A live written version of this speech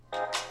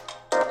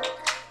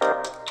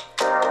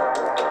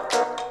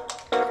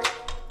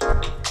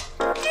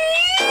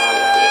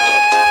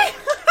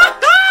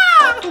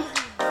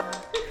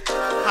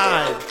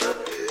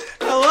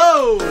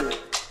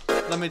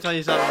tell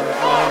you something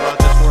about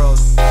this world.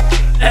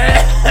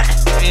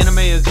 Anime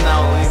is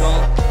now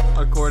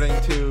legal, according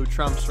to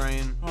Trump's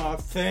reign. Oh,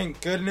 thank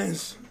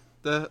goodness.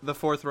 The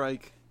Fourth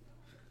Reich.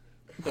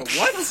 The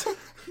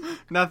what?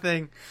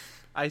 Nothing.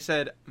 I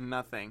said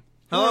nothing.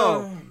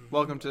 Hello.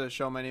 Welcome to the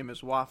show. My name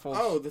is Waffles.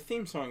 Oh, the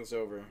theme song's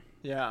over.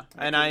 Yeah.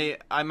 And I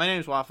my name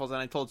is Waffles,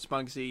 and I told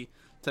Smugzee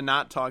to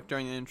not talk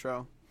during the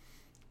intro.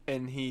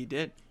 And he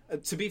did.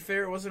 To be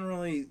fair, it wasn't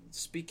really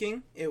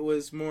speaking. It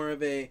was more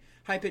of a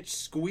high-pitched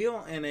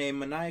squeal and a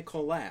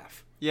maniacal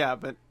laugh. Yeah,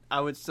 but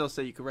I would still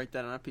say you could write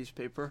that on a piece of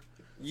paper.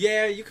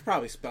 Yeah, you could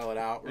probably spell it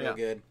out real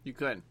good. You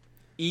could.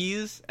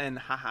 E's and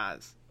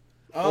ha-has.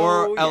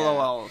 Oh, or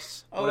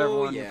LOLs. Whatever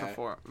one yeah.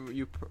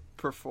 you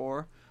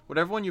prefer.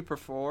 Whatever one you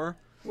prefer.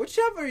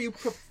 Whichever you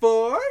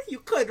prefer, you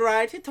could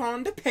write it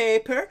on the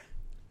paper.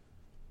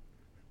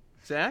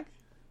 Zach?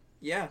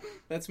 Yeah,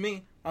 that's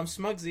me. I'm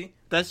Smugzee.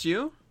 That's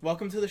you?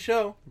 Welcome to the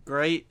show.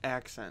 Great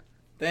accent.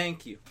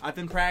 Thank you. I've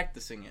been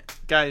practicing it.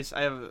 Guys,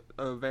 I have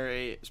a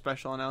very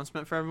special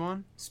announcement for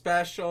everyone.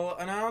 Special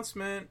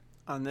announcement.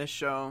 On this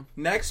show.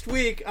 Next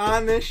week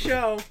on this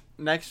show.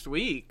 Next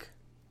week?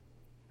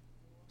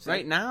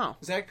 Right now.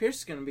 Zach Pierce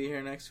is going to be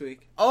here next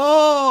week.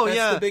 Oh, That's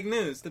yeah. the big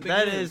news.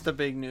 That is the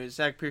big news.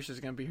 Zach Pierce is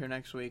going to be here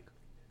next week.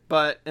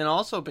 But, and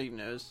also big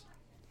news,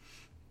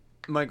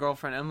 my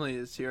girlfriend Emily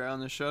is here on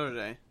the show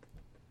today.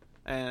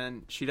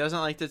 And she doesn't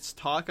like to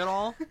talk at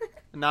all.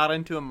 Not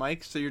into a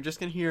mic, so you're just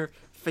going to hear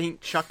faint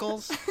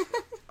chuckles.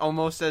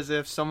 Almost as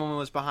if someone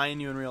was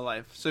behind you in real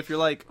life. So if you're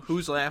like,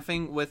 who's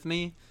laughing with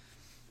me?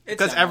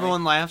 Because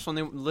everyone laughs when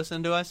they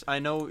listen to us. I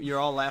know you're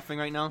all laughing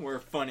right now. We're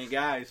funny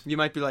guys. You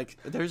might be like,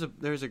 there's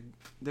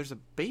a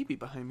baby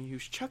behind me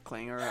who's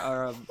chuckling,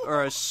 or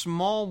a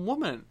small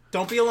woman.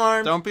 Don't be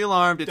alarmed. Don't be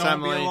alarmed. It's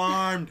Emily. Don't be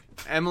alarmed.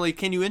 Emily,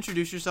 can you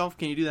introduce yourself?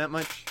 Can you do that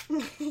much?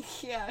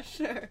 Yeah,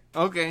 sure.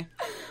 Okay.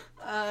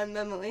 I'm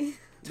Emily.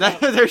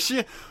 There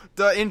she.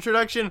 The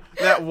introduction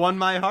that won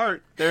my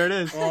heart. There it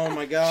is. Oh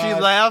my god.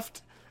 She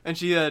laughed and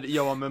she said,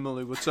 "Yo, I'm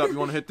Emily. What's up? You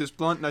want to hit this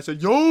blunt?" And I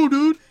said, "Yo,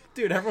 dude."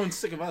 Dude, everyone's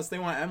sick of us. They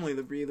want Emily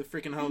to be the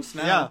freaking host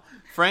now. Yeah.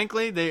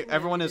 Frankly,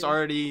 everyone has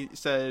already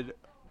said,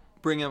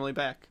 "Bring Emily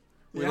back."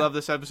 We love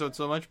this episode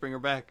so much. Bring her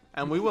back,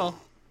 and we will.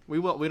 We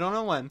will. We don't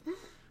know when,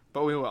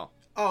 but we will.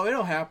 Oh,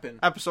 it'll happen.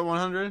 Episode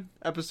 100,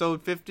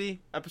 episode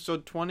 50,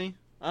 episode 20.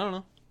 I don't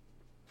know.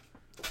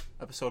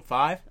 Episode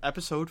 5?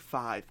 Episode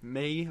 5,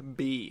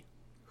 maybe.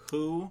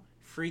 Who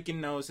freaking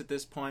knows at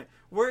this point?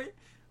 We're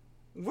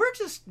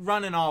just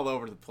running all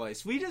over the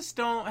place. We just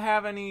don't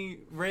have any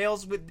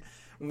rails.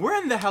 We're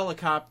in the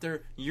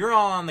helicopter. You're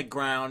all on the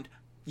ground.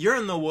 You're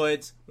in the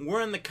woods.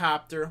 We're in the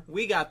copter.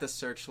 We got the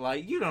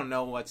searchlight. You don't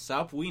know what's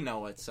up. We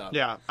know what's up.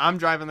 Yeah, I'm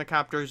driving the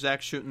copter.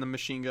 Zach's shooting the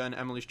machine gun.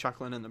 Emily's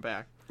chuckling in the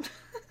back.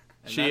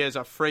 She is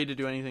afraid to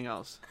do anything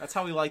else. That's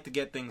how we like to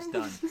get things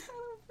done.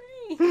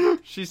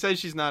 She says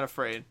she's not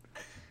afraid,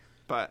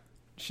 but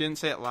she didn't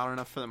say it loud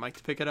enough for the mic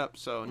to pick it up,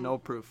 so no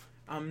proof.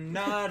 I'm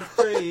not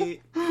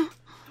afraid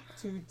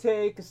to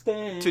take a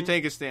stand.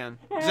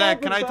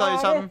 Zach, can I tell you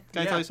something?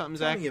 Can I Yeah, tell you something,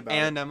 tell Zach me about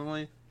and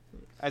Emily?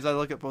 As I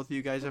look at both of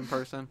you guys in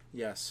person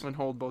Yes. and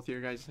hold both of your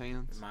guys'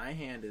 hands. My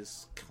hand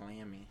is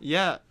clammy.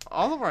 Yeah,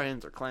 all of our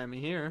hands are clammy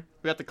here.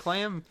 We got the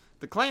clam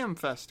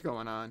fest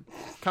going on.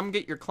 Come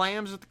get your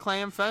clams at the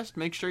clam fest.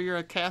 Make sure you're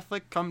a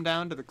Catholic. Come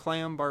down to the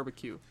clam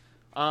barbecue.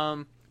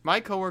 My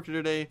coworker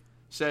today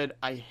said,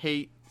 "I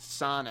hate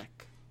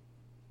Sonic."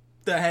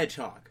 The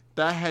Hedgehog.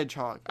 The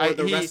Hedgehog. Or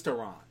the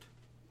restaurant.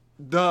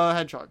 The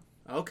Hedgehog.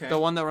 Okay. The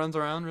one that runs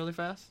around really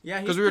fast? Yeah,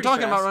 he's because we were pretty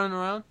talking about fast. running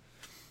around.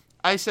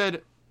 I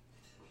said,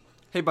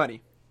 "Hey,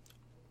 buddy,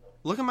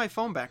 look at my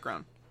phone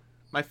background.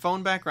 My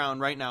phone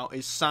background right now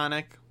is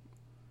Sonic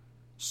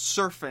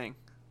surfing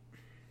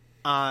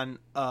on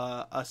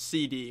a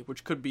CD,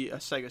 which could be a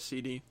Sega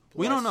CD.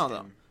 We don't know,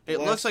 though.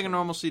 It looks like a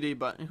normal CD,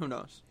 but who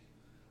knows?"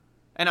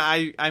 And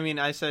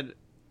I said,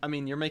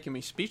 you're making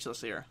me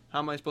speechless here. How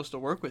am I supposed to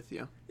work with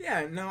you?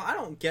 Yeah, no, I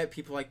don't get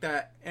people like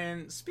that.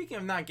 And speaking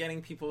of not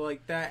getting people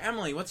like that,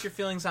 Emily, what's your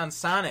feelings on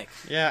Sonic?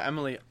 Yeah,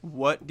 Emily,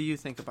 what do you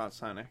think about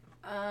Sonic?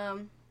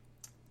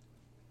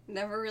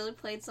 Never really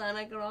played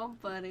Sonic at all,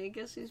 but I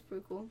guess he's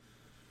pretty cool.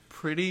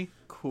 Pretty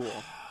cool.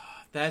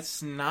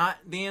 That's not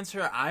the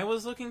answer I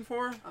was looking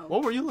for. Oh.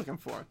 What were you looking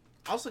for?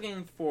 I was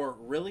looking for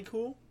really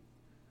cool.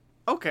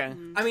 Okay.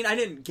 I mean, I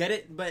didn't get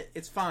it, but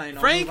it's fine.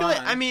 Frankly,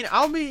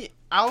 I'll be.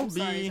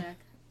 Sorry, Zach.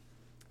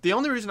 The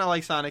only reason I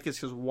like Sonic is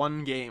because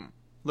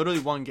literally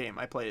one game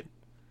I played.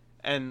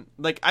 And,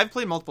 I've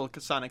played multiple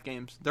Sonic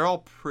games. They're all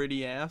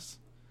pretty ass.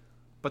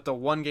 But the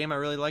one game I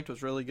really liked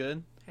was really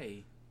good.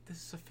 Hey, this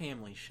is a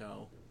family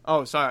show.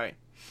 Oh, sorry.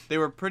 They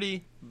were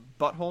pretty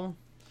butthole.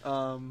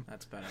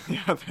 That's better.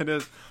 Yeah, that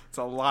is. It's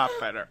a lot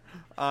better.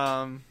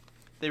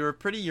 They were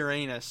pretty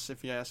Uranus,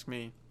 if you ask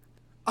me.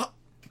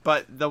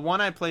 But the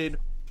one I played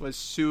was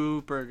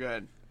super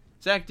good.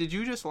 Zach, did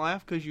you just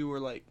laugh because you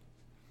were like,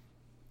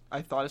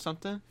 I thought of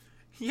something?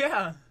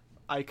 Yeah.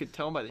 I could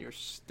tell by your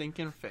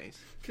stinking face.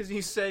 Because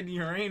you said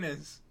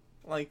Uranus,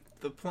 like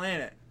the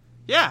planet.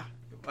 Yeah.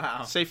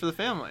 Wow. Safe for the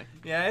family.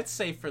 Yeah, it's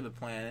safe for the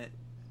planet.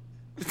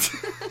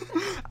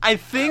 I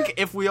think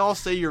if we all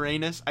say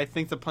Uranus, I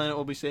think the planet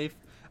will be safe.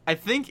 I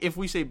think if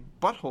we say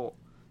butthole,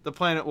 the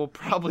planet will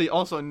probably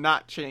also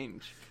not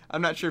change.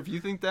 I'm not sure if you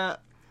think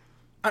that.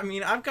 I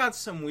mean, I've got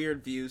some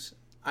weird views.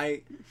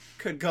 I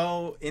could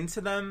go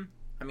into them.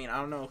 I mean, I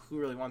don't know who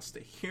really wants to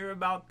hear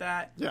about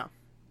that. Yeah.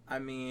 I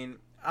mean,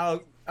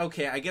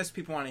 okay, I guess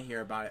people want to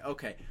hear about it.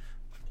 Okay.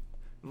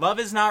 Love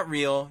is not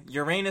real.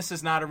 Uranus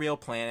is not a real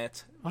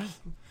planet. What?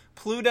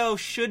 Pluto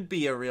should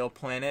be a real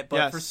planet, but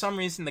Yes. for some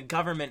reason the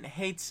government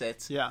hates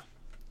it. Yeah.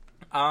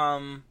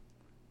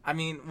 I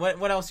mean,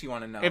 what else you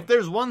want to know? If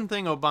there's one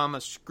thing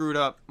Obama screwed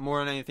up more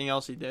than anything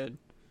else he did,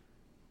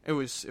 it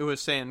was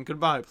saying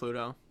goodbye,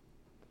 Pluto.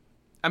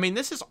 I mean,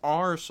 this is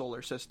our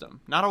solar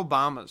system, not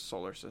Obama's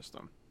solar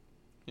system.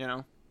 You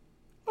know?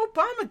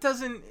 Obama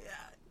doesn't...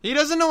 He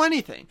doesn't know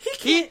anything. He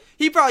can't...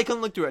 He probably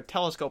couldn't look through a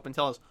telescope and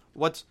tell us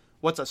what's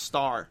a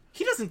star.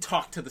 He doesn't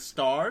talk to the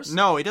stars.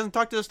 No, he doesn't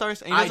talk to the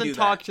stars, and he I doesn't do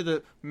talk that. to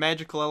the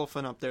magical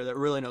elephant up there that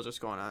really knows what's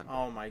going on.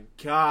 Oh my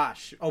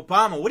gosh.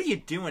 Obama, what are you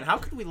doing? How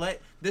could we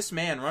let this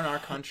man run our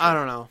country? I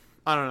don't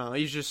know.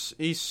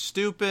 He's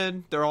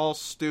stupid. They're all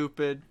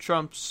stupid.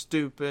 Trump's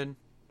stupid.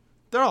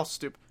 They're all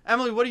stupid.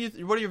 Emily, what are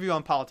your view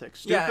on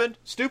politics? Stupid? Yeah.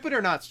 Stupid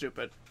or not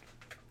stupid?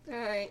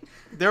 Alright.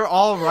 They're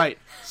all right.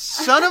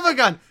 Son of a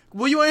gun.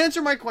 Will you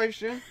answer my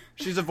question?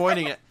 She's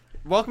avoiding it.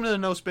 Welcome to the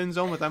No Spin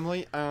Zone with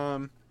Emily.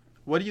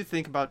 What do you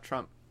think about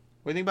Trump?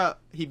 What do you think about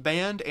he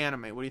banned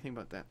anime? What do you think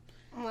about that?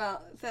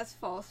 Well, that's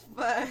false,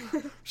 but...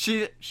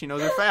 She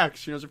knows her facts.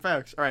 She knows her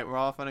facts. All right, we're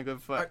off on a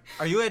good foot.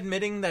 Are you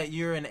admitting that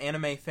you're an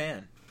anime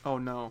fan? Oh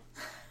no.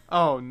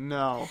 Oh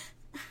no.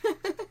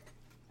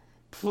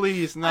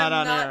 Please, not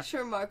on I'm air. not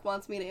sure Mark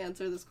wants me to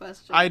answer this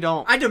question. I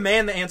don't. I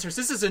demand the answers.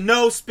 This is a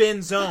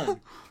no-spin zone.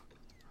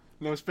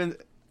 No spin.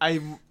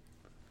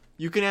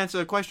 You can answer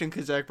the question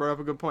because Zach brought up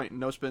a good point.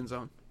 No spin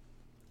zone.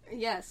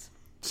 Yes.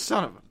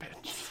 Son of a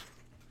bitch.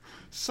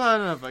 Son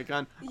of a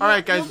gun. Yeah, All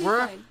right, guys, you'll be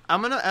fine.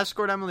 I'm gonna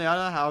escort Emily out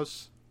of the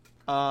house,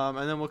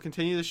 and then we'll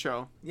continue the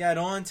show. Yeah,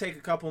 it'll only take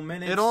a couple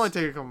minutes. It'll only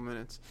take a couple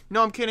minutes.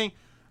 No, I'm kidding.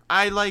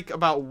 I like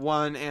about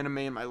one anime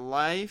in my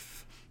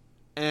life,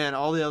 and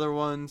all the other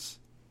ones.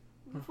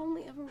 I've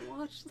only ever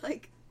watched,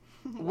 like...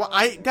 Well, one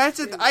I or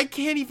two.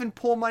 can't even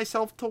pull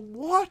myself to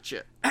watch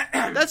it.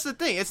 That's the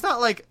thing. It's not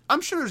like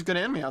I'm sure there's good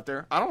anime out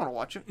there. I don't want to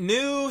watch it.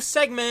 New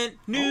segment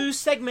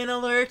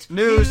alert.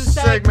 New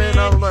segment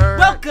alert.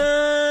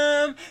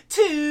 Welcome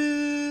to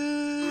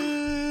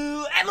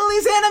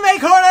Emily's Anime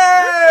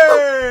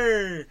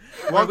Corner!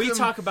 Where we Welcome-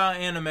 talk about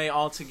anime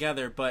all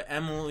together, but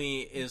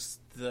Emily is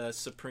the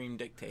supreme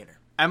dictator.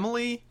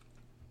 Emily.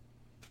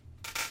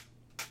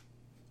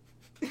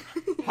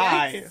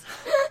 Hi. Yes.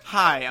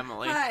 Hi,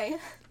 Emily. Hi.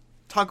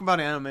 Talk about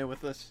anime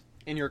with us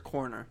in your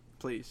corner,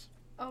 please.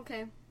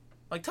 Okay.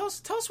 Like, tell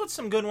us what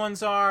some good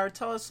ones are.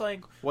 Tell us,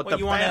 like, What what the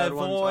you want to bad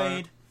ones are.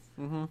 avoid.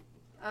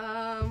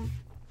 Mm-hmm.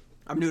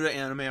 I'm new to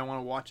anime. I want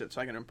to watch it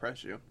so I can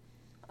impress you.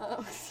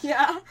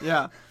 Yeah.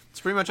 Yeah. It's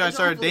pretty much how I I don't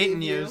started dating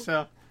believe you, you.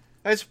 so...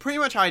 It's pretty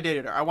much how I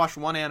dated her. I watched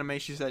one anime,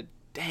 she said,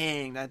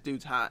 dang, that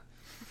dude's hot.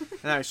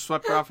 And I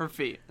swept her off her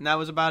feet. And that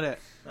was about it.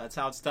 That's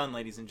how it's done,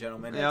 ladies and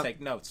gentlemen. Yep. Take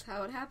notes. That's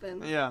how it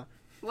happened. Yeah.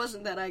 It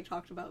wasn't that I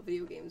talked about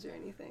video games or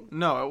anything.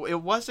 No,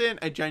 it wasn't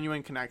a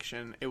genuine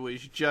connection. It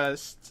was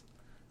just...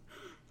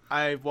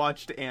 I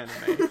watched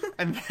anime.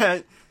 And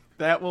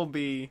that will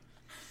be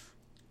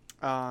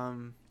in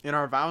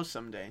our vows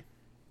someday.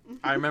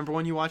 I remember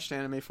when you watched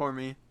anime for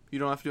me. You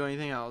don't have to do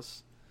anything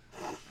else.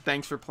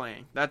 Thanks for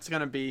playing. That's going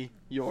to be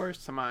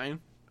yours to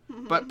mine.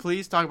 But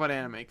please talk about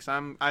anime, because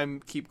I'm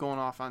keep going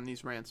off on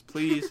these rants.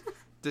 Please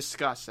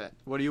discuss it.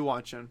 What are you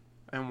watching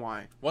and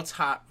why? What's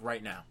hot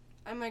right now?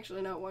 I'm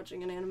actually not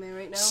watching an anime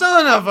right now.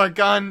 Son of a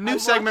gun! New I'm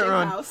segment watching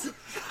run. House.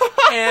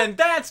 And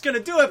that's going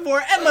to do it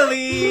for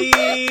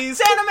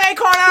Emily's Anime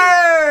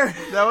Corner!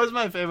 That was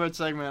my favorite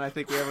segment I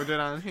think we ever did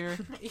on here.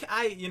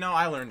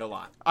 I learned a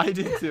lot. I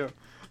did too.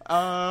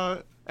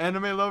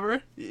 Anime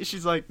lover?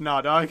 She's like,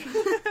 nah, dog.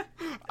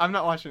 I'm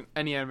not watching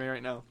any anime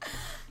right now.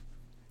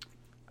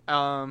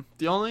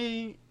 The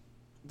only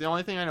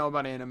thing I know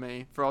about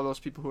anime, for all those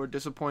people who are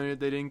disappointed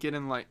they didn't get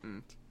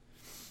enlightened,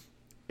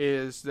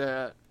 is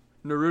that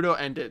Naruto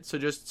ended. So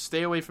just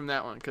stay away from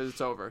that one, because it's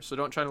over. So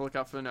don't try to look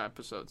out for the new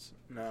episodes.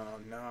 No,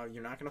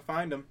 you're not going to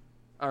find them.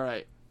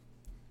 Alright.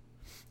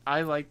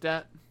 I like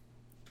that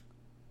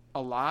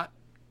a lot,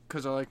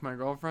 because I like my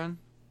girlfriend.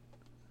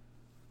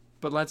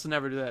 But let's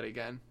never do that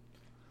again.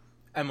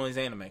 Emily's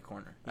Anime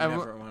Corner. I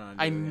never want to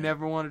do I it again.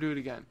 never want to do it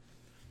again.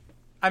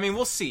 I mean,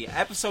 we'll see.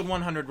 Episode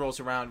 100 rolls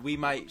around.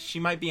 She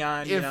might be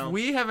on, If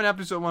we have an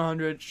episode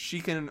 100, she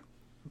can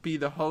be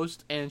the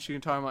host and she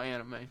can talk about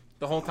anime.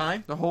 the whole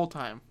time. The whole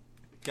time.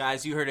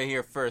 Guys, you heard it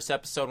here first.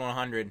 Episode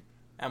 100.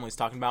 Emily's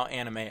talking about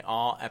anime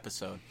all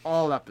episode.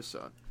 All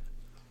episode.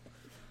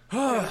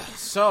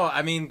 So,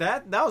 I mean,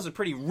 that was a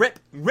pretty rip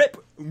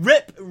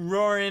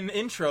roaring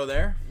intro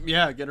there.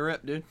 Yeah, get a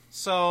rip, dude.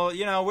 So,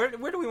 where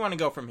do we want to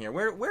go from here?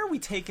 Where are we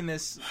taking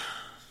this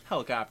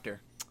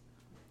helicopter?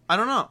 I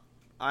don't know.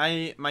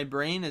 My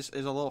brain is a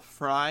little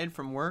fried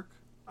from work.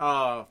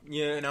 Oh,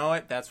 you know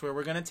what? That's where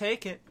we're going to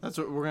take it. That's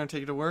what we're gonna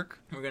take it to work.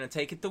 We're going to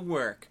take it to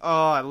work.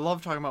 Oh, I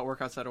love talking about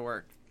work outside of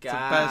work. It's the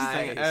best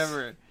thing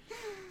ever.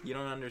 You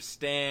don't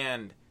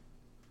understand.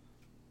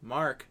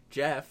 Mark,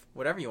 Jeff,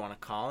 whatever you want to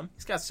call him.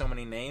 He's got so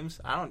many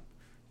names.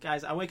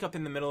 Guys, I wake up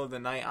in the middle of the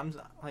night. I'm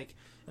like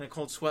in a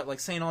cold sweat, like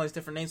saying all these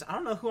different names. I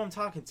don't know who I'm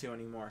talking to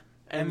anymore.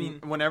 And I mean,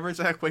 whenever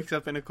Zach wakes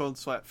up in a cold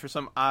sweat, for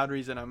some odd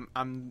reason,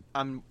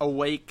 I'm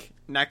awake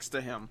next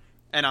to him,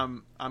 and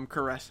I'm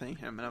caressing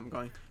him, and I'm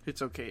going,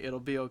 "It's okay, it'll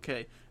be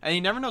okay." And he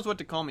never knows what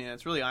to call me, and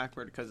it's really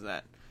awkward because of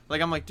that.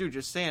 Like, I'm like, dude,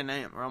 just say a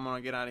name, or I'm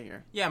gonna get out of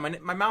here. yeah,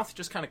 my mouth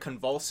just kind of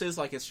convulses,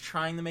 like it's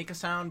trying to make a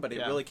sound, but it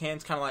really can't.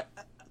 It's kind of like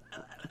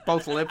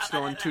Both lips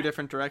go in two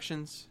different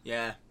directions.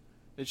 Yeah,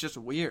 It's just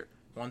weird.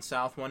 one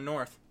south, one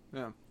north.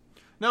 Yeah.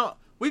 Now,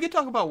 we could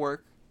talk about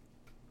work,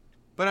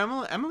 but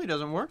Emily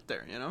doesn't work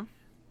there, you know?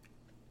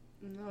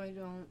 No, I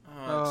don't.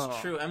 Oh,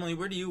 it's true. Emily,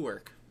 where do you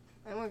work?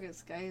 I work at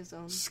Sky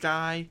Zone.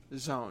 Sky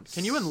Zone.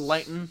 Can you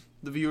enlighten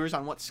the viewers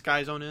on what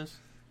Sky Zone is?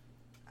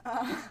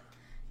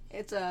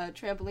 It's a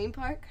trampoline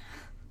park.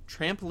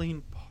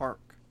 Trampoline park.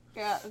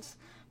 Yeah, it's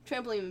a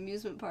trampoline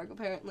amusement park,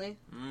 apparently.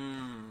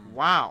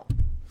 Wow.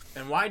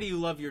 And why do you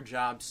love your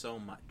job so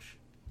much?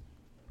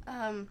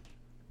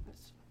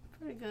 It's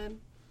pretty good.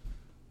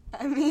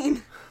 I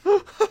mean...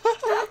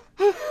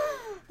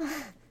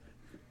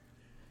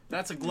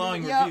 That's a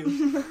glowing Yep.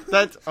 review.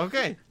 That's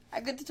okay. I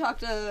get to talk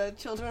to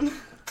children.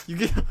 You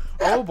get.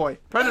 Oh boy,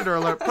 Predator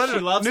alert! Predator.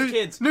 She loves new, the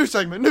kids. New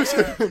segment. New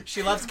segment.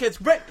 She loves kids.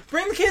 Bring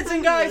the kids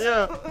in, guys.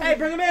 Yeah. Hey,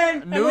 bring them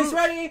in. New- Emily's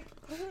ready.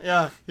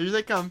 Yeah. Here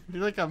they come. Here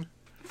they come.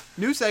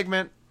 New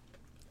segment.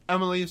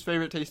 Emily's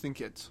favorite tasting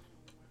kids.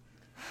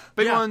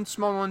 Big ones,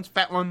 small ones,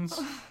 fat ones,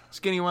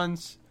 skinny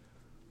ones,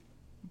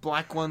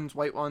 black ones,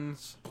 white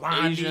ones,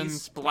 Blondies,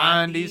 Asians,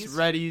 blondies,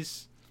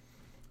 reddies.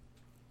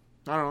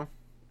 I don't know.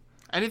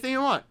 Anything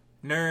you want.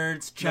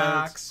 Nerds,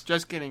 jocks.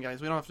 Just kidding,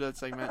 guys. We don't have to do that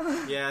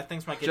segment. Yeah,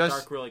 things might get Just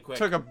dark really quick.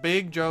 Took a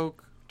big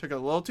joke. Took it a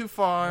little too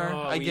far.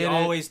 Oh, I we get it.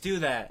 always do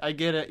that. I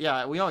get it.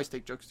 Yeah, we always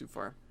take jokes too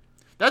far.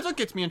 That's what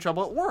gets me in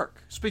trouble at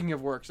work. Speaking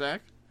of work,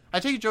 Zach,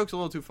 I take jokes a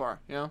little too far,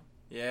 you know?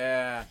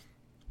 Yeah.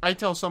 I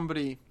tell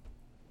somebody,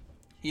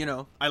 you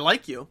know, I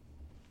like you.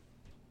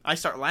 I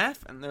start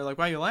laughing. They're like,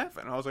 why are you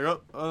laughing? I was like,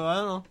 oh, I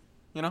don't know.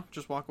 You know,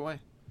 just walk away.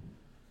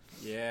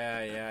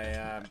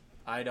 Yeah.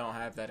 I don't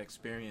have that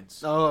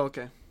experience. Oh,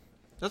 okay.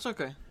 That's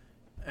okay.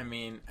 I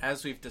mean,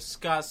 as we've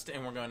discussed,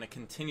 and we're going to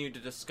continue to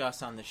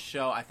discuss on the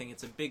show, I think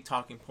it's a big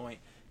talking point,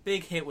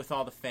 big hit with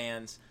all the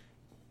fans.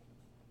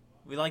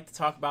 We like to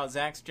talk about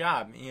Zach's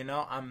job. You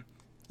know,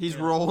 He's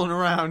rolling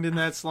around in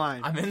that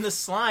slime. I'm in the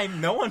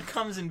slime. No one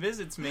comes and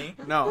visits me.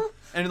 No.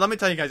 And let me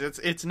tell you guys,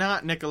 it's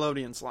not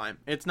Nickelodeon slime.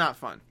 It's not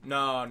fun.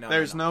 No.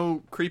 There's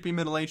no creepy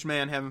middle-aged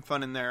man having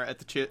fun in there at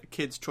the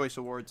Kids' Choice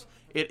Awards.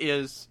 It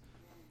is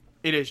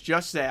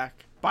just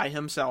Zach by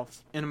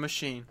himself in a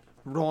machine,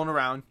 rolling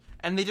around,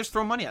 and they just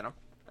throw money at him.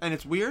 And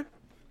it's weird,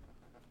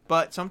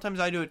 but sometimes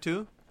I do it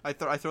too. I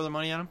throw the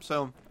money at him.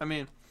 So, I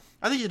mean,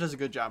 I think he does a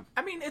good job.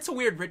 I mean, it's a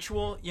weird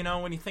ritual, you know,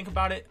 when you think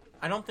about it.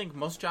 I don't think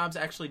most jobs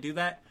actually do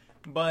that,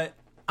 but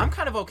I'm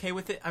kind of okay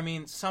with it. I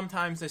mean,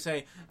 sometimes they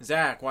say,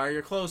 Zach, why are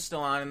your clothes still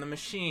on in the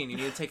machine? You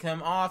need to take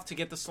them off to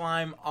get the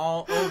slime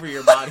all over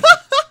your body.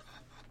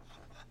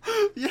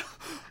 Yeah,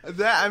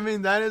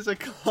 that is a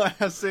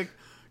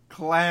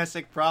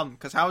classic problem.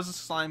 Because how is the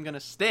slime going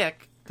to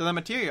stick to the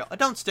material? It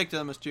don't stick to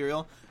the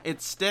material.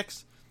 It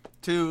sticks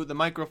to the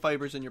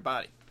microfibers in your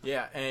body.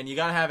 Yeah, and you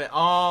got to have it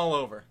all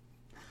over.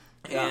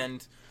 Yeah.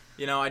 And,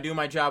 you know, I do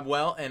my job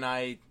well, and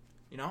I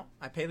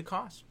pay the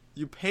cost.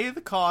 You pay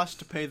the cost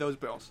to pay those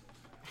bills.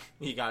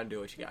 You got to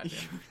do what you got to do.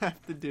 You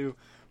have to do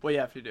what you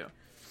have to do.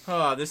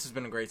 Oh, this has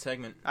been a great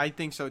segment. I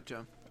think so,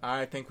 too.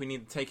 I think we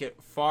need to take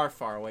it far,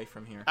 far away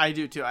from here. I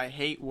do, too. I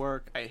hate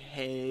work. I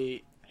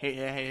hate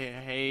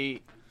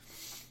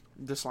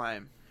the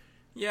slime.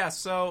 Yeah,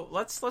 so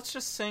let's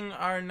just sing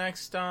our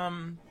next theme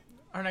song,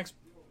 our next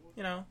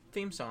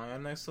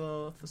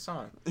little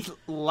song.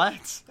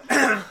 Let's.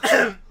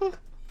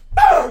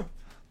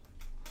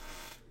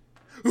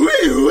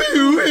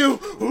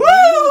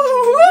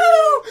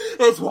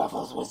 It's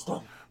Waffles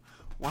Wisdom.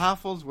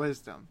 Waffles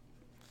Wisdom.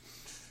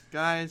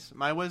 Guys,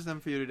 my wisdom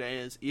for you today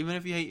is, even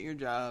if you hate your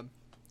job,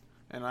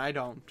 and I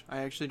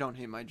actually don't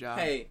hate my job.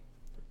 Hey.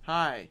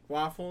 Hi.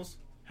 Waffles.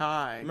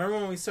 Hi. Remember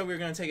when we said we were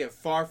going to take it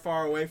far,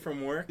 far away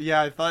from work?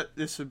 Yeah, I thought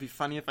this would be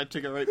funny if I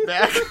took it right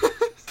back.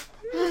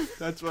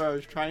 That's what I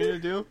was trying to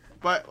do.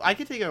 But I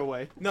could take it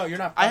away. No, you're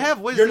not funny. I have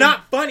wisdom. You're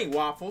not funny,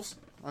 Waffles.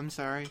 I'm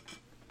sorry.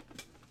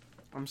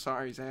 I'm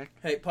sorry, Zach.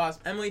 Hey, pause.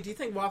 Emily, do you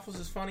think Waffles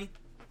is funny?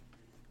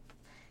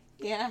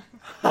 Yeah.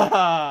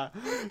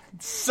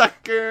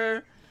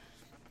 Sucker.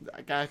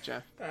 I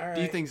gotcha. All right.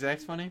 Do you think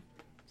Zach's funny?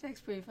 Zach's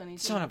pretty funny, too.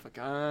 Son of a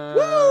gun.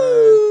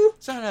 Woo!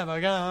 Son of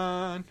a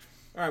gun.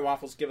 All right,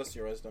 Waffles, give us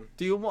your wisdom.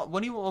 Do you want?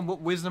 What do you want?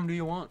 What wisdom do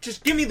you want?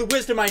 Just give me the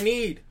wisdom I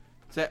need.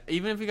 Zach,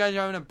 even if you guys are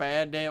having a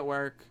bad day at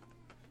work,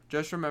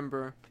 just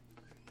remember,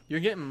 you're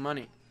getting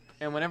money.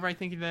 And whenever I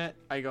think of that,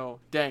 I go,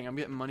 dang, I'm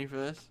getting money for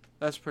this?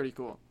 That's pretty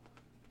cool.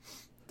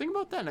 Think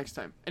about that next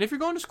time. And if you're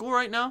going to school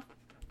right now,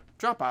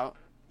 drop out.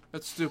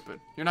 That's stupid.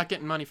 You're not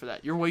getting money for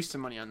that. You're wasting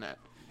money on that.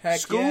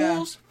 Heck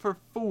Schools for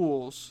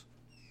fools.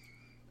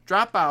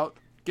 Drop out.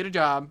 Get a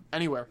job.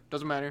 Anywhere.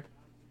 Doesn't matter.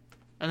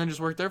 And then just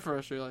work there for the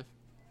rest of your life.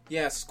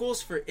 Yeah,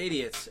 school's for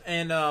idiots.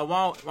 And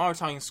while we're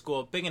talking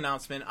school, big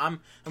announcement.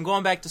 I'm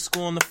going back to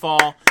school in the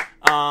fall.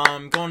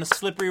 Going to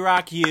Slippery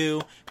Rock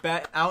U,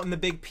 out in the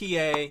big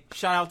PA.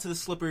 Shout out to the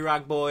Slippery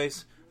Rock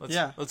boys.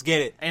 Let's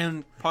get it.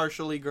 And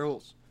partially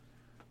girls.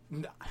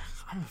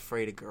 I'm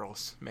afraid of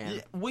girls, man.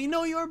 Yeah, we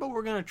know you are, but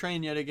we're going to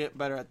train you to get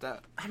better at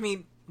that. I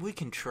mean, we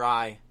can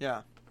try.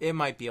 Yeah. It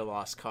might be a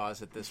lost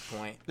cause at this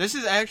point. This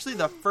is actually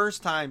the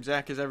first time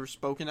Zach has ever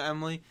spoken to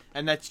Emily,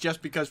 and that's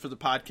just because for the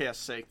podcast's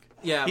sake.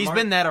 Yeah, He's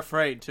been that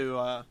afraid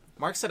to.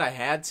 Mark said I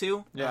had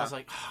to. Yeah. I was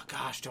like, oh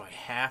gosh, do I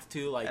have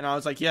to? And I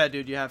was like, yeah,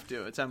 dude, you have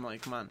to. It's Emily.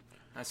 Come on.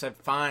 I said,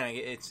 fine.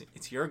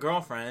 It's your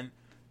girlfriend.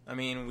 I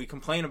mean, we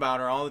complain about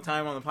her all the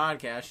time on the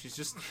podcast. She's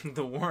just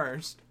the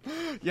worst.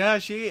 Yeah,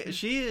 she is.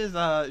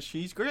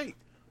 She's great.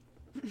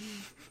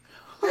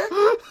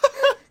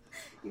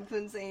 You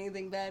couldn't say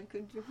anything bad,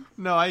 could you?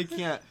 No, I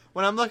can't.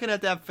 When I'm looking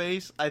at that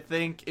face, I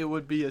think it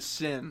would be a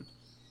sin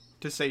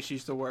to say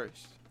she's the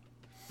worst.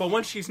 But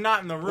when she's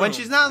not in the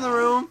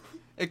room,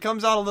 it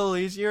comes out a little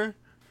easier,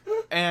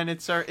 and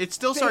it's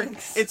still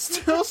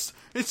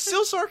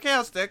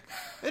sarcastic.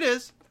 It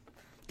is,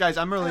 guys.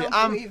 I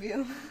don't believe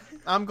you.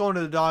 I'm going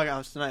to the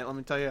doghouse tonight. Let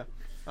me tell you,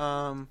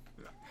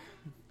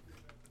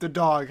 the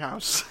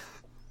doghouse.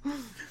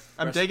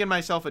 I'm digging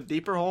myself a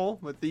deeper hole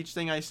with each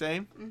thing I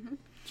say. Mm-hmm.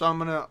 So I'm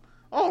gonna.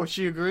 Oh,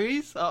 she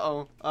agrees.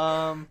 So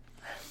I'm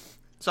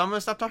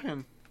gonna stop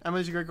talking.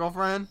 Emily's a great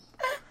girlfriend.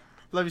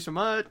 Love you so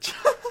much.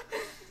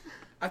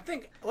 I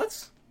think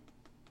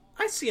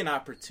I see an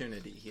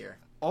opportunity here.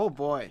 Oh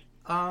boy.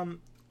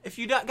 If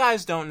you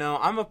guys don't know,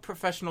 I'm a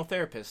professional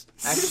therapist.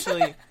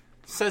 Actually,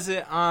 says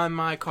it on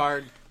my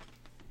card.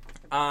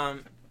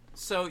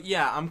 So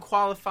yeah, I'm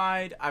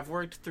qualified. I've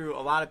worked through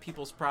a lot of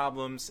people's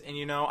problems,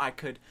 and I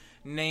could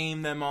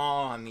name them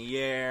all on the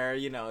air.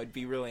 It'd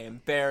be really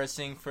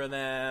embarrassing for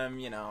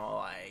them.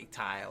 Like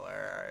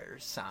Tyler,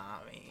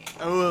 Sami,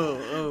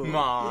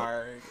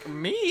 Mark,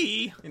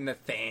 me,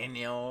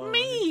 Nathaniel,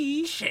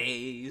 me,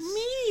 Chase,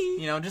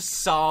 me. Just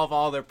solve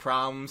all their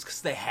problems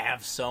because they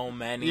have so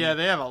many. Yeah,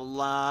 they have a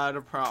lot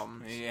of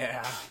problems.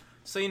 Yeah.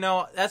 So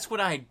that's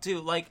what I do.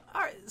 Like,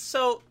 all right,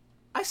 so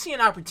I see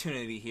an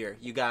opportunity here,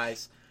 you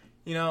guys.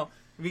 We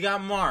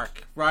got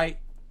Mark, right?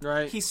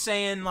 Right. He's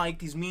saying, like,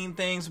 these mean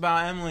things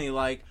about Emily,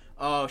 like,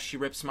 oh, she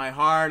rips my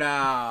heart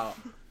out.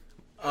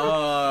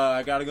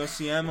 I gotta go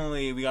see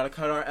Emily. We gotta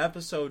cut our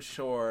episode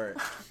short.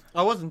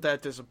 I wasn't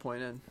that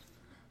disappointed.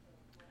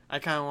 I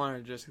kind of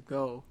wanted to just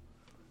go.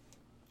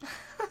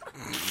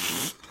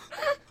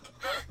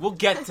 We'll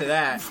get to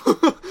that.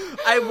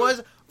 I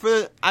was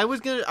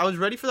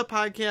ready for the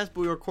podcast,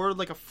 but we recorded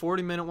like a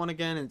 40-minute one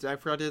again, and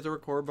Zach forgot to hit the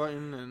record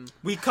button, and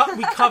we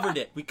covered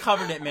it. We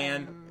covered it,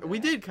 man. We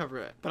did cover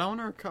it, but I want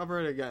to cover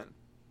it again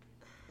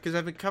because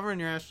I've been covering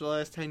your ass for the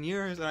last 10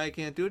 years, and I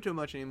can't do it too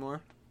much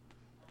anymore.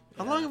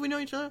 How long have we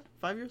known each other?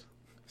 5 years?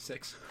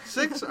 6.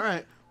 6? All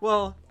right.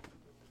 Well,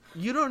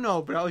 you don't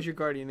know, but I was your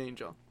guardian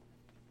angel.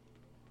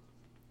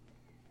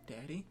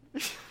 Daddy?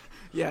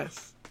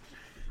 Yes.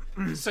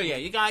 So yeah,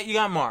 you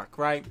got Mark,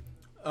 right?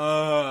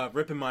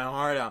 Ripping my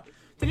heart out.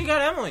 Then you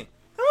got Emily.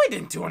 Emily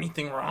didn't do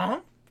anything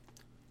wrong.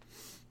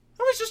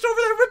 Emily's just over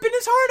there ripping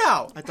his heart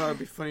out. I thought it'd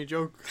be a funny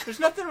joke. There's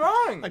nothing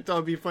wrong. I thought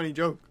it'd be a funny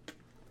joke.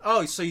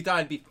 Oh, so you thought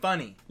it'd be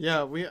funny?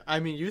 Yeah,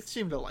 you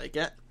seem to like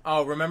it.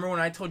 Oh, remember when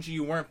I told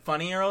you weren't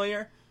funny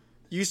earlier?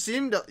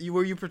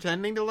 Were you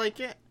pretending to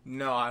like it?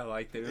 No, I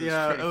liked it.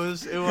 It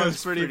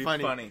was pretty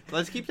funny.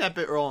 Let's keep that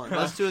bit rolling.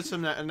 Let's do it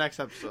some next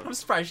episode. I'm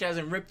surprised she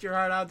hasn't ripped your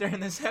heart out during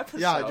this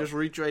episode. Yeah, just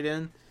reach right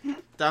in,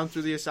 down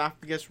through the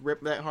esophagus,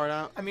 rip that heart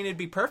out. I mean, it'd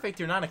be perfect.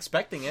 You're not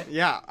expecting it.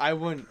 Yeah, I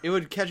wouldn't. It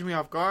would catch me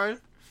off guard,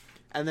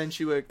 and then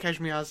she would catch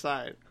me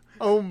outside.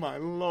 Oh my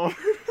lord.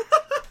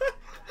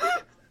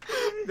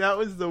 That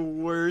was the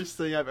worst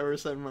thing I've ever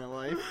said in my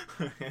life.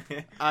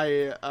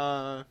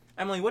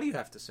 Emily, what do you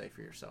have to say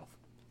for yourself?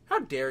 How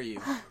dare you?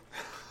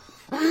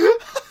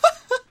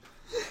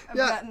 I've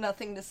got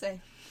nothing to say.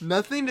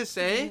 Nothing to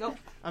say? Nope.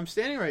 I'm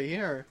standing right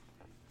here.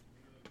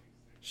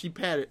 She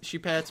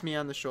pats me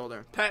on the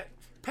shoulder. Pat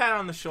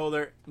on the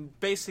shoulder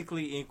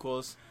basically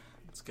equals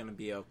it's gonna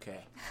be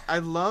okay. I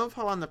love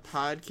how on the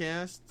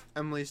podcast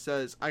Emily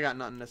says, I got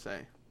nothing to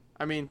say.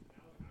 I mean,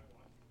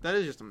 that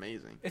is just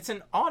amazing. It's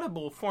an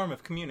audible form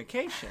of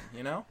communication,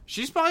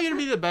 She's probably gonna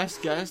be the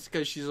best guest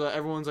because she's like,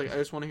 everyone's like, I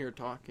just want to hear her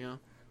talk,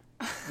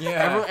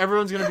 Yeah.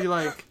 Everyone's gonna be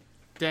like,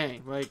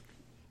 dang, like.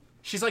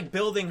 She's like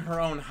building her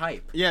own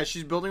hype. Yeah,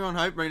 she's building her own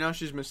hype right now.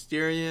 She's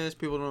mysterious.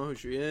 People don't know who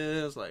she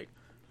is. Like,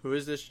 who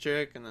is this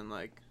chick? And then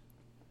like,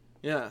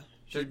 yeah,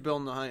 she's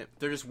building the hype.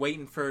 They're just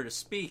waiting for her to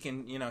speak,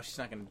 and she's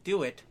not gonna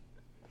do it.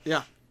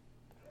 Yeah.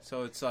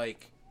 So it's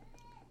like,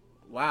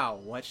 wow,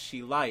 what's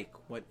she like?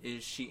 What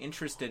is she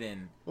interested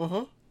in?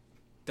 Uh-huh.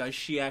 Does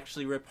she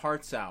actually rip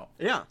hearts out?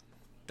 Yeah.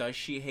 Does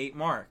she hate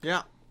Mark?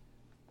 Yeah.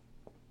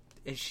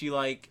 is she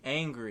like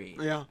angry?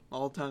 Yeah,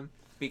 all the time.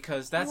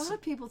 Because A that's lot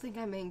of people think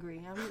I'm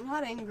angry. I'm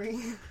not angry.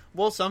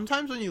 Well,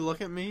 sometimes when you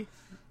look at me,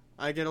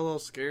 I get a little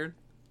scared.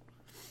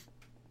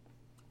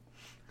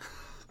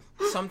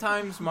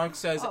 sometimes Mark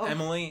says Oh.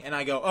 Emily, and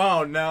I go,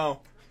 "Oh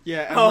no!"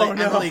 Yeah, Oh,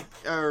 Emily,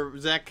 no. or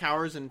Zach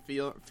cowers in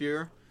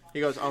fear. He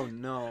goes, "Oh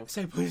no!" I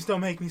say, "Please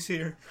don't make me see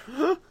her."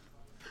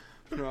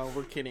 No,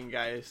 we're kidding,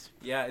 guys.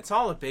 Yeah, it's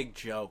all a big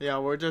joke. Yeah,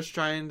 we're just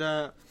trying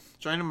to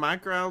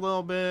mic her out a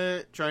little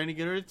bit, trying to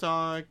get her to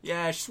talk.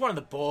 Yeah, she's one of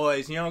the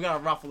boys. Gotta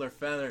ruffle her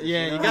feathers.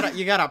 Yeah, you know?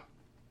 you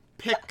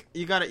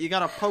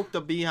gotta poke the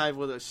beehive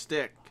with a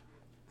stick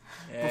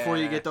before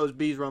you get those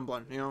bees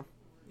rumbling.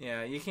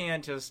 Yeah, you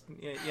can't just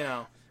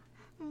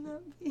I'm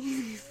not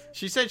bees.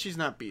 She said she's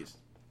not bees.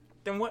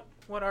 Then what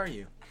are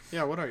you?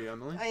 Yeah, what are you,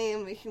 Emily? I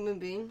am a human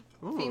being.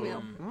 Ooh.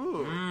 Female.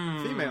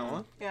 Ooh, female,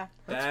 huh? Yeah.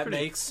 That's That pretty-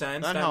 makes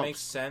sense. that That helps. makes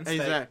sense. Hey,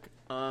 That- Zach.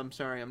 I'm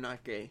sorry, I'm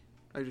not gay.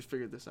 I just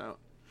figured this out.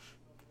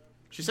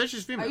 She said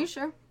she's female. Are you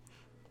sure?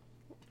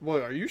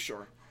 Well, are you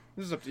sure?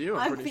 This is up to you.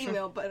 I'm pretty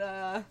female, but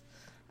I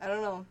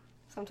don't know.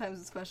 Sometimes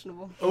it's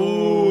questionable. Sure.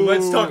 Ooh,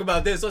 let's talk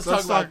about this. Let's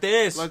talk about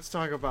this. Let's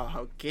talk about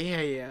how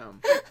gay I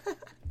am.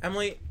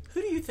 Emily,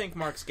 who do you think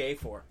Mark's gay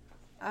for?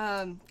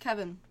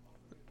 Kevin.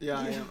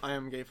 Yeah, I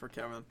am gay for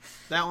Kevin.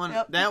 That one,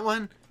 Yep. that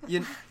one,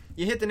 you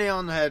hit the nail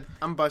on the head.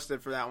 I'm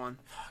busted for that one.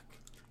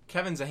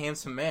 Kevin's a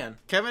handsome man.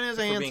 Kevin is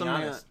a If we're handsome being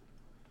man. honest.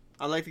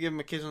 I like to give him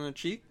a kiss on the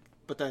cheek,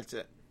 but that's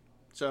it.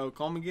 So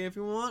call me gay if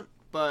you want,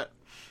 but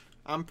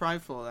I'm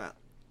prideful of that.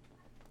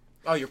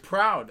 Oh, you're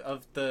proud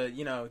of the,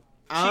 cheek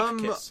I'm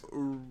kiss.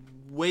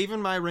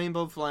 waving my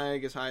rainbow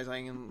flag as high as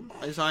I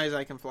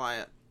can fly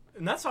it.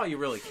 And that's all you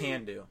really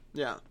can do.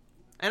 Yeah,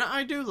 and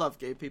I do love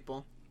gay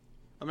people.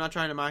 I'm not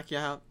trying to mock you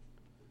out,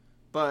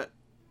 but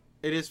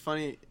it is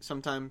funny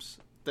sometimes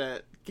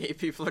that gay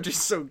people are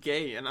just so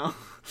gay.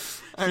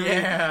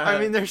 I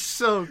mean, they're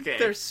so gay.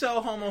 They're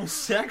so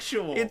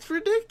homosexual. It's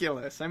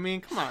ridiculous. I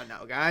mean, come on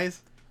now,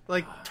 guys.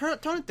 Like,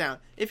 tone it down.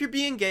 If you're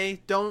being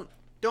gay, don't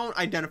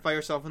identify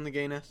yourself in the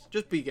gayness.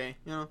 Just be gay.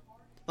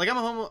 Like I'm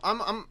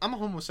a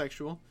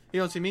homosexual. You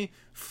don't see me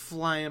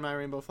flying my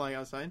rainbow flag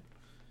outside.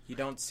 You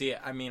don't see it.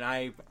 I mean,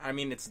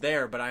 it's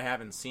there, but I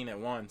haven't seen it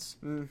once.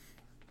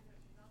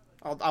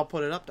 I'll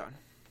put it up, Don.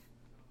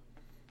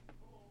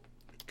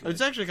 Good.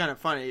 It's actually kind of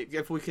funny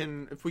if we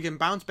can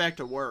bounce back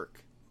to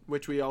work,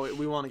 which we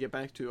want to get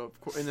back to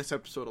in this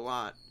episode a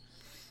lot.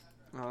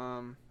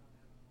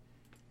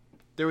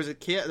 There was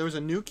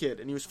a new kid,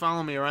 and he was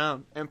following me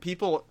around, and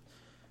people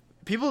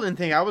didn't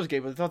think I was gay,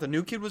 but they thought the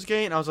new kid was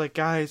gay, and I was like,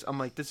 guys,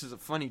 this is a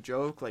funny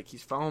joke. Like,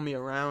 he's following me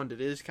around.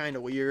 It is kind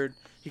of weird.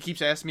 He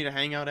keeps asking me to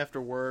hang out after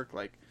work.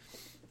 Like,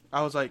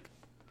 I was like,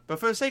 but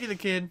for the sake of the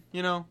kid,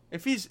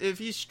 if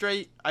he's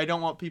straight, I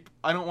don't want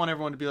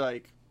everyone to be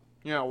like,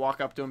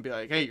 walk up to him and be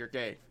like, hey, you're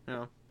gay,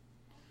 And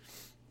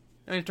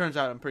it turns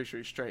out I'm pretty sure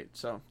he's straight.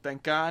 So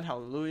thank God,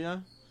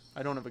 hallelujah.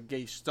 I don't have a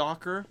gay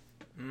stalker.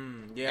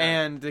 Yeah.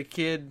 And the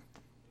kid,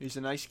 he's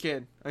a nice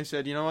kid. I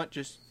said, you know what?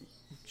 Just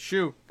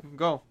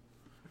go.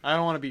 I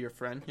don't want to be your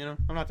friend.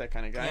 I'm not that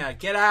kind of guy. Yeah,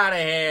 get out of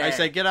here. I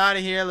said, get out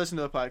of here. Listen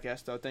to the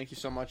podcast, though. Thank you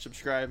so much.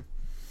 Subscribe.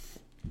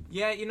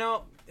 Yeah,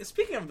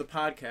 speaking of the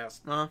podcast,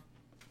 Uh-huh.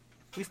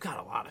 we've got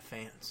a lot of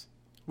fans.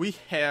 We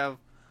have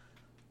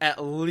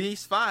at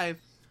least 5,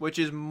 which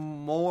is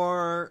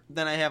more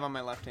than I have on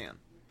my left hand,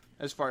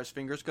 as far as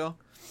fingers go.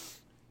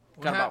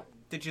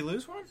 Did you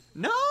lose one?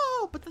 No,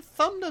 but the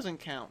thumb doesn't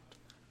count.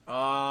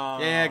 Oh.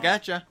 Yeah,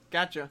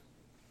 gotcha.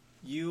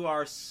 You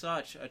are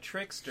such a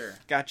trickster.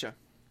 Gotcha.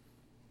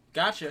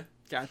 Gotcha.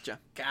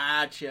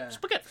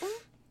 Spaghetti.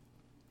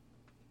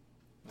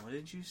 What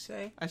did you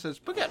say? I said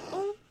spaghetti.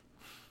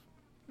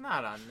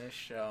 Not on this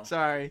show.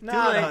 Sorry. Not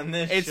too late. on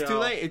this It's show. too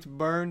late. It's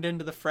burned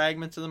into the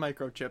fragments of the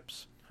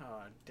microchips.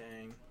 Oh,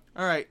 dang.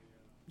 All right.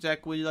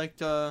 Zach, would you like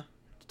to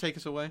take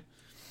us away?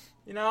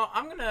 I'm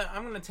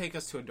gonna take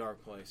us to a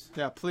dark place.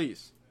 Yeah,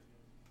 please.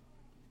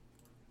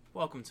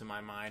 Welcome to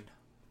my mind.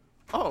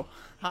 Oh,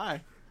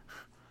 hi.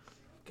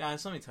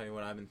 Guys, let me tell you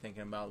what I've been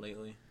thinking about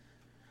lately.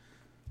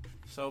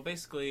 So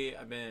basically,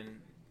 I've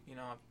been,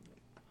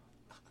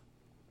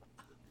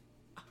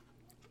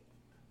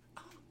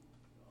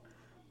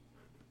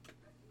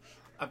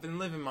 I've been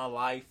living my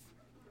life,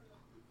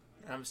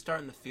 and I'm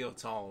starting to feel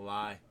it's all a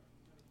lie.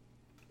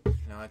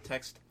 I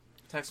text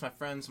my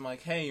friends. I'm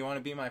like, hey, you want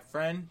to be my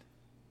friend?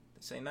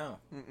 They say no.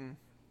 Mm-mm.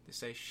 They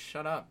say,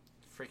 shut up,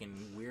 freaking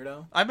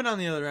weirdo. I've been on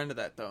the other end of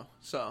that, though,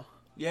 so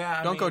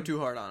Yeah, don't go too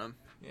hard on them.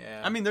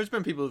 Yeah. I mean, there's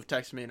been people who've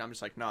texted me, and I'm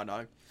just like, nah,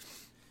 dog.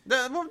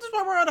 That's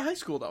why we're out of high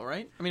school, though,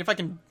 right? I mean, if I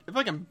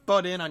can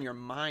butt in on your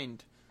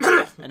mind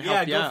and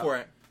help you go out. for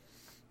it.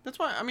 That's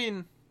why, I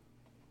mean,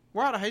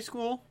 we're out of high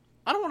school.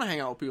 I don't want to hang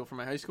out with people from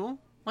my high school.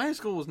 My high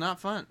school was not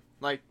fun.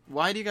 Like,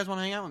 why do you guys want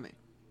to hang out with me?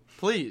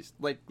 Please,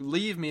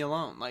 leave me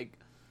alone.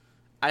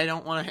 I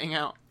don't want to hang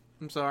out.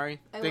 I'm sorry.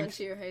 I went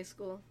to your high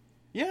school.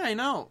 Yeah, I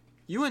know.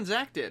 You and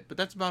Zach did, but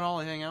that's about all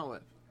I hang out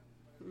with.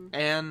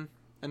 And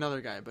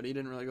another guy, but he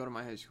didn't really go to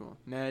my high school.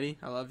 Natty,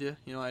 I love you.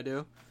 You know I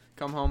do.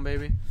 Come home,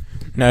 baby.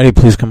 Natty,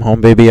 please come home,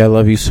 baby. I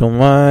love you so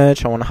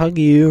much. I want to hug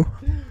you.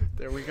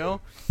 There we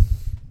go.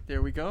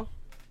 There we go.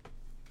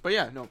 But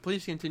yeah, no,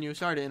 please continue.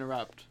 Sorry to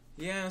interrupt.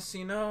 Yes,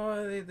 you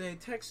know, they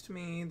text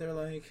me. They're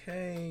like,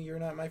 hey, you're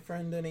not my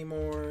friend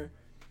anymore.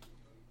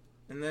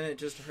 And then it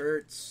just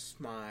hurts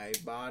my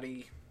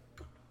body.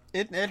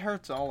 It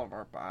hurts all of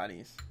our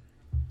bodies.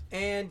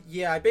 And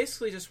yeah, I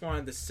basically just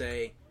wanted to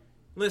say,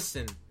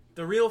 listen,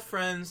 the real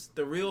friends,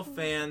 the real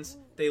fans,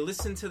 they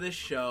listen to this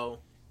show.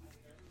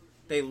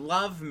 They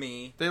love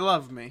me. They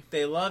love me.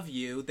 They love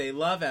you. They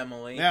love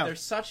Emily. Yeah. They're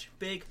such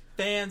big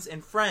fans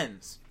and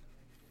friends.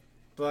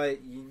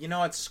 But you know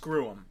what?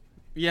 Screw them.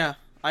 Yeah,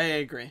 I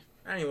agree.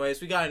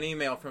 Anyways, we got an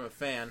email from a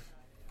fan,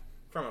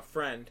 from a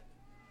friend,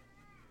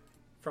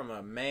 from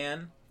a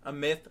man, a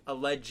myth, a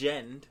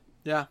legend.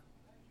 Yeah.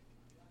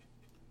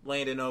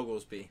 Landon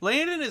Oglesby.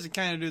 Landon is the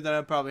kind of dude that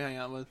I'd probably hang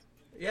out with.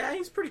 Yeah,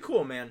 he's pretty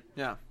cool, man.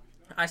 Yeah.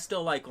 I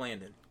still like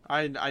Landon.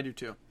 I do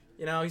too.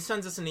 You know, he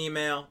sends us an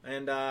email,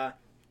 and,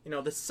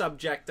 the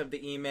subject of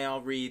the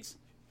email reads,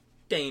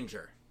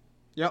 danger.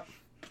 Yep.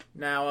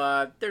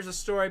 Now, there's a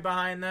story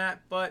behind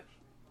that, but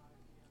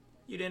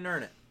you didn't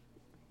earn it.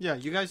 Yeah,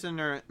 you guys didn't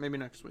earn it. Maybe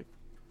next week.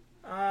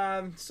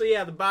 So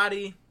yeah, the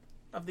body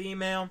of the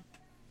email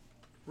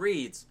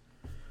reads,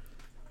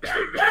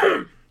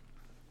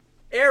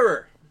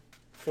 error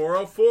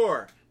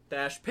 404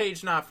 -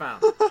 page not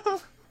found.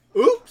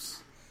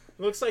 Oops.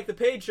 Looks like the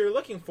page you're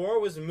looking for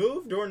was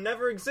moved or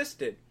never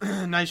existed.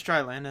 Nice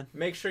try, Landon.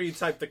 Make sure you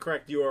type the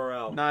correct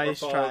URL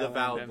Nice or follow try, the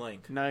valid Landon.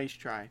 link. Nice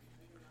try.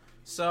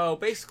 So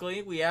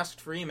basically, we asked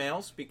for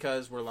emails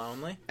because we're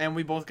lonely. And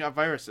we both got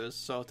viruses,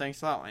 so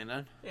thanks a lot,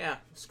 Landon. Yeah,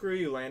 screw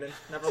you, Landon.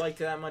 Never liked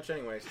you that much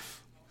anyways.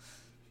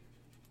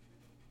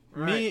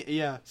 All Me, right.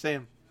 yeah,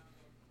 same.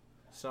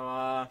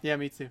 So, Yeah,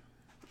 me too.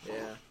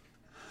 yeah.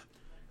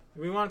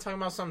 We want to talk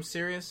about something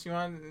serious?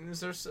 Is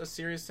there a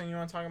serious thing you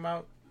want to talk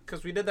about?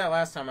 Because we did that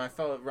last time. I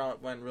felt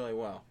it went really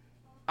well.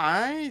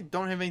 I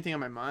don't have anything on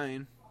my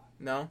mind.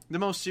 No? The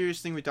most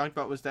serious thing we talked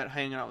about was that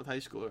hanging out with high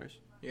schoolers.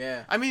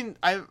 Yeah. I mean,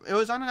 it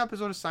was on an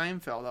episode of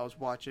Seinfeld I was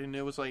watching, and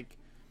it was like,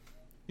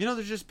 you know,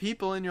 there's just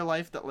people in your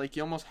life that, like,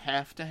 you almost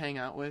have to hang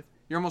out with.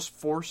 You're almost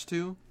forced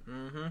to.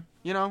 Mm-hmm.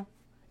 You know?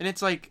 And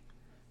it's like,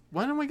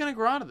 when are we going to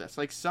grow out of this?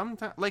 Like,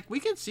 sometime, like, we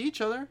can see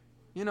each other,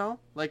 you know?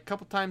 Like, a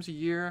couple times a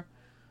year,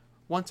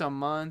 once a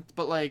month,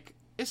 but, like,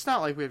 it's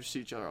not like we have to see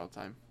each other all the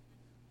time.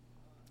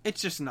 It's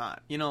just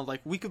not. You know,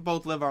 like, we could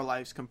both live our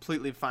lives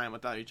completely fine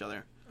without each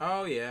other.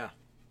 Oh, yeah.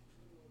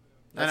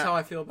 That's how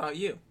I feel about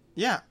you.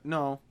 Yeah,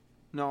 no,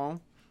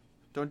 don't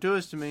do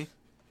this to me.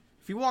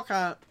 If you walk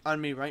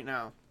on me right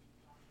now.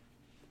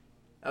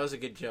 That was a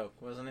good joke,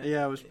 wasn't it?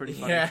 Yeah, it was pretty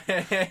funny.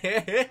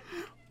 Yeah.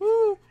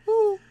 Woo,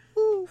 woo,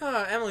 woo.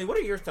 Emily, what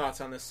are your thoughts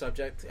on this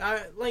subject?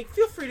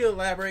 Feel free to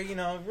elaborate,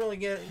 really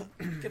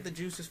get the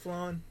juices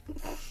flowing.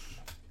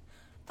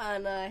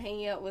 On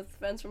hanging out with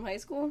friends from high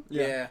school?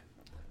 Yeah.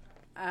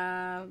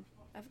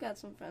 I've got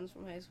some friends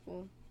from high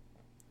school.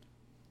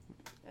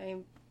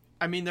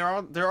 I mean,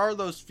 there are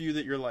those few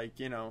that you're like,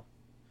 you know,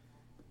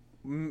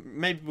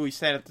 maybe we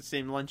sat at the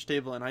same lunch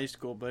table in high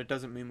school, but it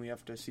doesn't mean we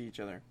have to see each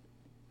other.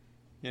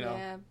 You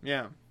know?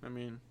 Yeah. I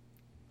mean,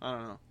 I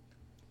don't know.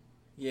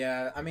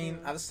 Yeah, I mean,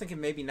 I was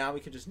thinking maybe now we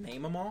could just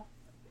name them all.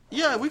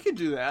 Yeah, we could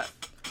do that.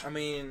 I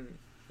mean,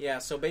 yeah,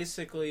 so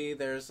basically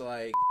there's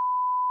like...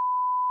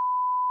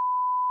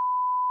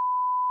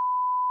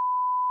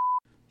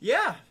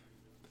 Yeah!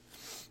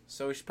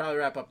 So we should probably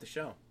wrap up the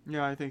show.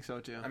 Yeah, I think so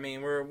too. I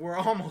mean, we're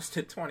almost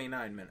at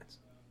 29 minutes.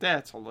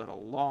 That's a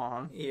little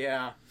long.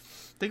 Yeah.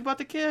 Think about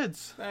the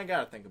kids. I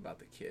gotta think about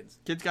the kids.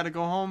 Kids gotta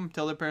go home,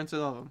 tell their parents they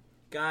love them.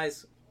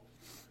 Guys,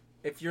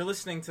 if you're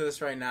listening to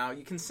this right now,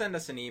 you can send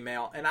us an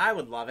email, and I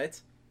would love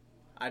it.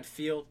 I'd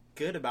feel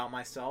good about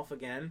myself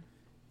again.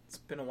 It's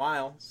been a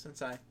while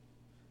since I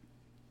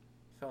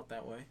felt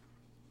that way.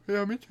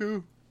 Yeah, me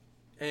too.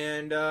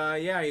 And,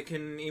 you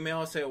can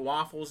email us at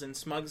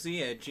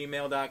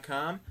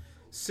wafflesandsmugzee@gmail.com.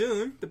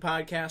 Soon, the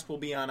podcast will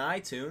be on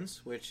iTunes,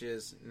 which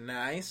is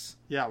nice.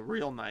 Yeah,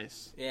 real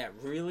nice. Yeah,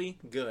 really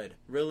good.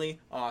 Really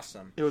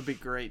awesome. It would be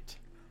great.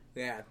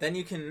 Yeah, then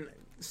you can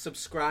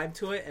subscribe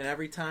to it, and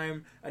every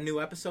time a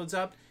new episode's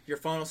up, your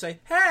phone will say,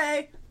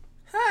 Hey,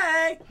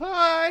 Hi.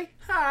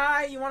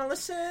 hi, you want to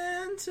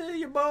listen to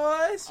your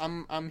boys?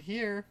 I'm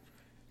here.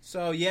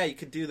 So, yeah, you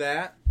could do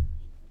that.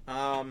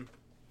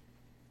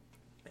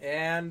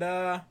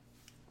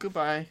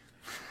 Goodbye.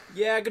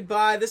 Yeah,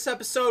 goodbye. This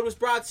episode was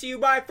brought to you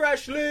by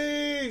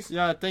Freshly's.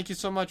 Yeah, thank you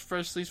so much,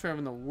 Freshly's, for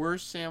having the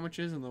worst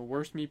sandwiches and the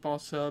worst meatball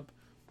sub,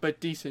 but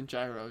decent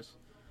gyros.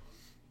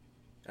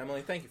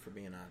 Emily, thank you for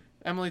being on.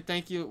 Emily,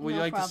 thank you. Would No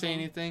you like to problem. say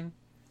anything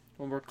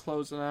when we're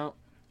closing out?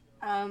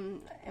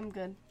 I'm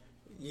good.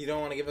 You don't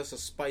want to give us a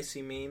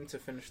spicy meme to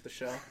finish the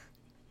show?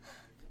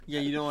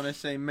 Yeah, you don't want to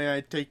say, may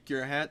I take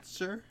your hat,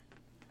 sir?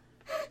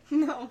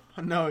 No.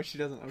 No, she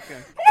doesn't. Okay.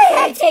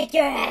 May I take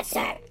your hat,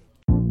 sir?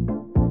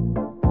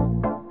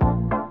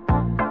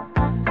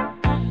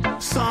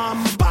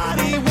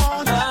 Somebody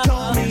once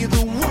told me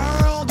the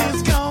world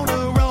is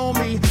gonna roll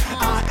me.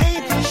 I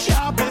ain't the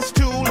sharpest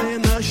tool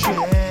in the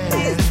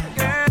shed.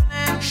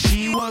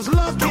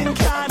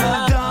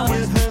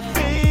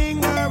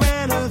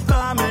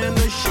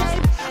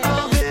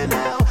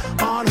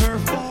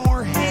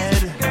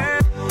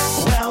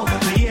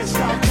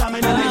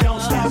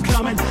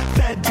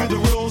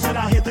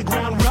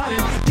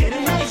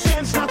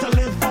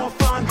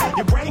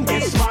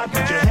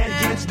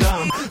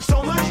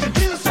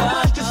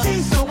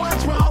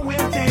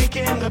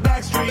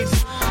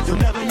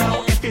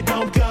 you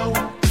don't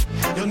go.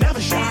 You'll never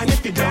shine.